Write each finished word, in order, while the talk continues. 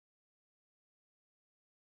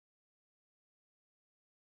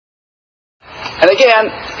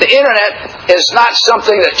again, the internet is not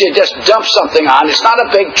something that you just dump something on. It's not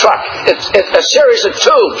a big truck. It's a series of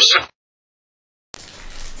tubes.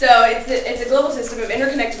 So it's a global system of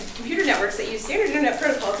interconnected computer networks that use standard internet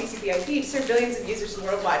protocol, TCP/IP, to serve billions of users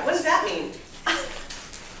worldwide. What does that mean?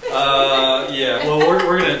 Yeah, well,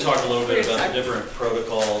 we're going to talk a little bit about the different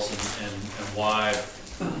protocols and why,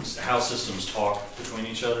 how systems talk between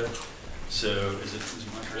each other. So, is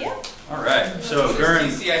my turn? Yeah. All right. So, Gurn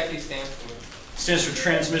TCP stands for? Stands for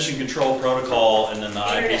Transmission Control Protocol, and then the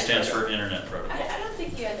IP stands for Internet Protocol. I don't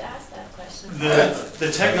think you had to ask that question.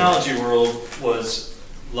 The technology world was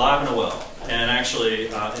live and well, and actually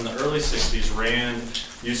in the early 60s, RAND,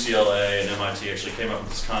 UCLA, and MIT actually came up with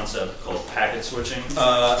this concept called packet switching.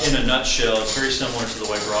 In a nutshell, it's very similar to the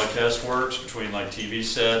way broadcast works between like TV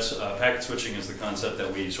sets. Packet switching is the concept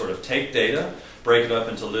that we sort of take data, break it up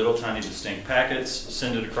into little tiny distinct packets,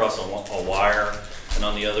 send it across a wire, and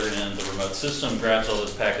on the other end, the remote system grabs all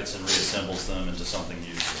those packets and reassembles them into something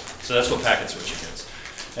useful. So that's what packet switching is.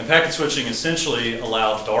 And packet switching essentially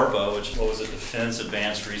allowed DARPA, which what was it, Defense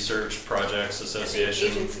Advanced Research Projects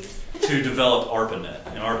Association, to develop ARPANET.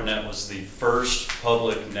 And ARPANET was the first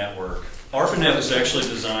public network. ARPANET was actually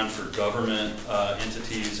designed for government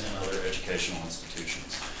entities and other educational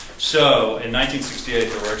institutions. So in 1968,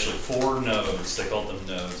 there were actually 4 nodes, they called them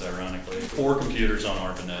nodes ironically, 4 computers on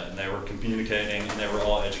ARPANET, and they were communicating, and they were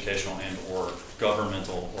all educational and or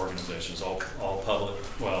governmental organizations, all public,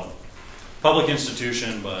 well, public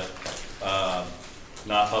institution, but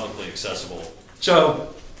not publicly accessible.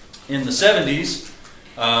 So in the 70s,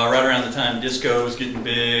 right around the time disco was getting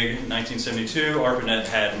big, in 1972, ARPANET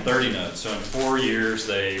had 30 nodes. So in 4 years,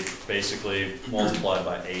 they basically multiplied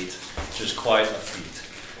by 8, which is quite a feat.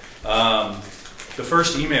 The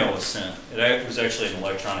first email was sent. It was actually an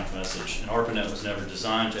electronic message, and ARPANET was never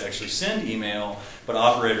designed to actually send email, but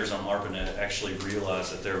operators on ARPANET actually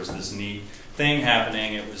realized that there was this neat thing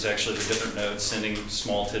happening. It was actually the different nodes sending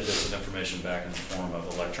small tidbits of information back in the form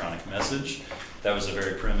of electronic message. That was a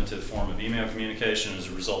very primitive form of email communication. As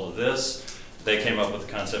a result of this, they came up with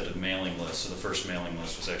the concept of mailing lists. So the first mailing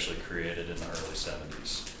list was actually created in the early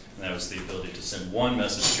 70s. And that was the ability to send one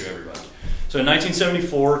message to everybody. So in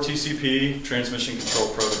 1974, TCP, Transmission Control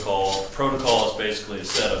Protocol. Protocol is basically a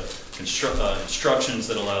set of instructions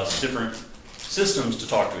that allows different systems to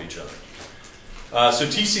talk to each other. So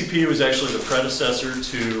TCP was actually the predecessor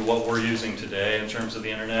to what we're using today in terms of the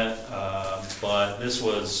internet, but this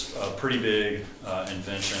was a pretty big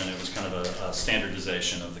invention. It was kind of a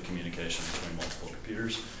standardization of the communication between multiple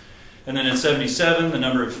computers. And then in '77, the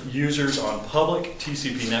number of users on public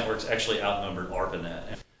TCP networks actually outnumbered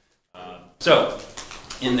ARPANET. So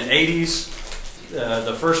in the 80s,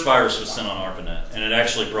 the first virus was sent on ARPANET, and it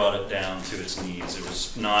actually brought it down to its knees. It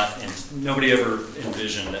was not, nobody ever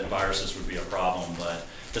envisioned that viruses would be a problem, but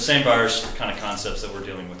the same virus kind of concepts that we're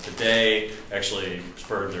dealing with today actually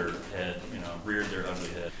spurred their head, reared their ugly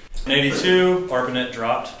head. In '82, ARPANET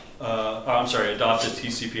adopted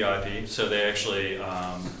TCP/IP, so they actually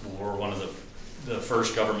were one of the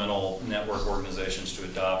first governmental network organizations to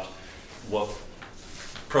adopt what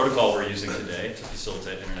protocol we're using today to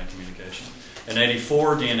facilitate internet communication. In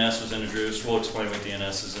 '84, DNS was introduced. We'll explain what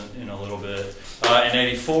DNS is in a little bit. In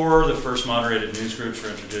 '84, the first moderated news groups were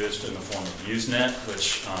introduced in the form of Usenet,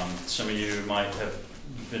 which some of you might have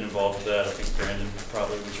been involved with that. I think Brandon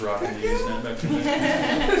probably was rocking the Usenet back then.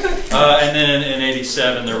 And then in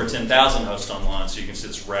 '87, there were 10,000 hosts online, so you can see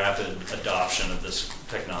this rapid adoption of this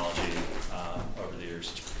technology over the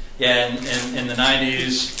years. Yeah, and in the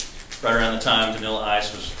 '90s, right around the time Vanilla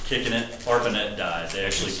Ice was kicking it, ARPANET died. They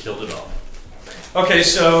actually killed it all. Okay,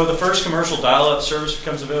 so the first commercial dial-up service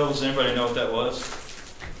becomes available. Does anybody know what that was?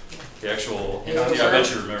 The actual, I bet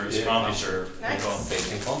you remember, it's CompuServe. Nice.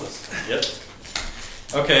 Based in Columbus. Yep.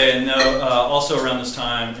 Okay, and also around this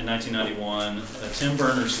time in 1991, Tim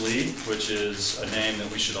Berners-Lee, which is a name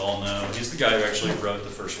that we should all know. He's the guy who actually wrote the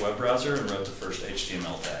first web browser and wrote the first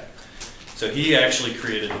HTML tag. So he actually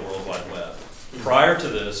created the World Wide Web. Prior to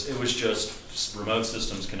this, it was just remote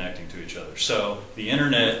systems connecting to each other. So the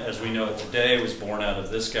internet, as we know it today, was born out of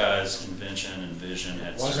this guy's invention and vision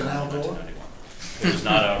at 1991. It was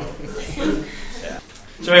not outdoor. Yeah.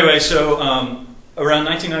 So anyway, around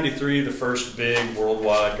 1993, the first big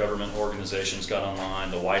worldwide government organizations got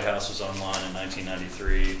online. The White House was online in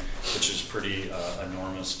 1993, which is a pretty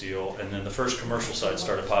enormous deal. And then the first commercial site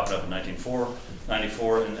started popping up in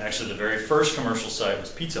 1994, and actually the very first commercial site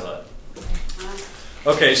was Pizza Hut.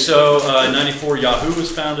 Okay, so in '94, Yahoo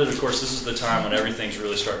was founded. Of course, this is the time when everything's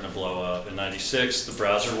really starting to blow up. In '96, the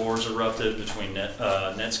browser wars erupted between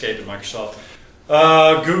Netscape and Microsoft.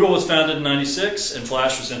 Google was founded in '96, and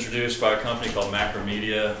Flash was introduced by a company called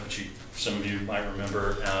Macromedia, which some of you might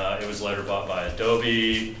remember. It was later bought by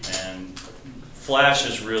Adobe, and Flash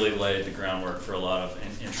has really laid the groundwork for a lot of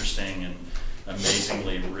interesting and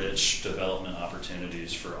amazingly rich development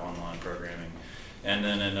opportunities for online programming. And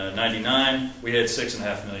then in '99, we had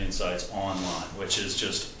 6.5 million sites online, which is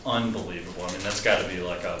just unbelievable. I mean, that's got to be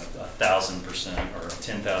like a 1,000% or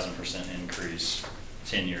 10,000% increase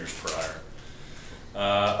 10 years prior.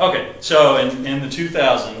 Okay, so in the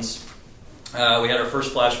 2000s, we had our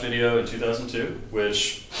first Flash video in 2002,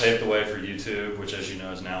 which paved the way for YouTube, which, as you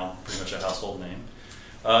know, is now pretty much a household name.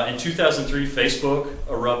 In 2003,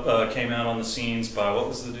 Facebook came out on the scenes by, what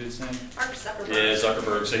was the dude's name? Mark Zuckerberg. Yeah,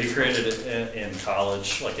 Zuckerberg. So he created it in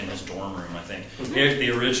college, like in his dorm room, I think.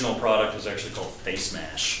 The original product was actually called Face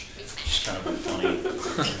Mash, which is kind of funny.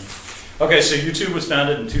 Okay, so YouTube was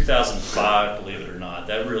founded in 2005, believe it or not.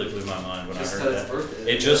 That really blew my mind when I heard that.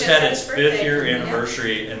 It just had its 5th year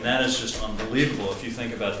anniversary, and that is just unbelievable if you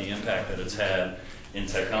think about the impact that it's had in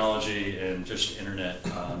technology and just internet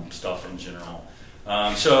stuff in general.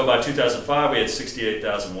 So by 2005, we had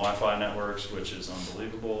 68,000 Wi-Fi networks, which is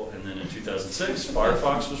unbelievable. And then in 2006,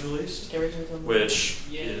 Firefox was released, which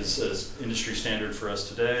is industry standard for us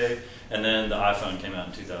today. And then the iPhone came out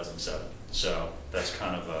in 2007. So that's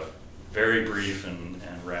kind of a very brief and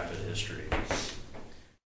rapid history.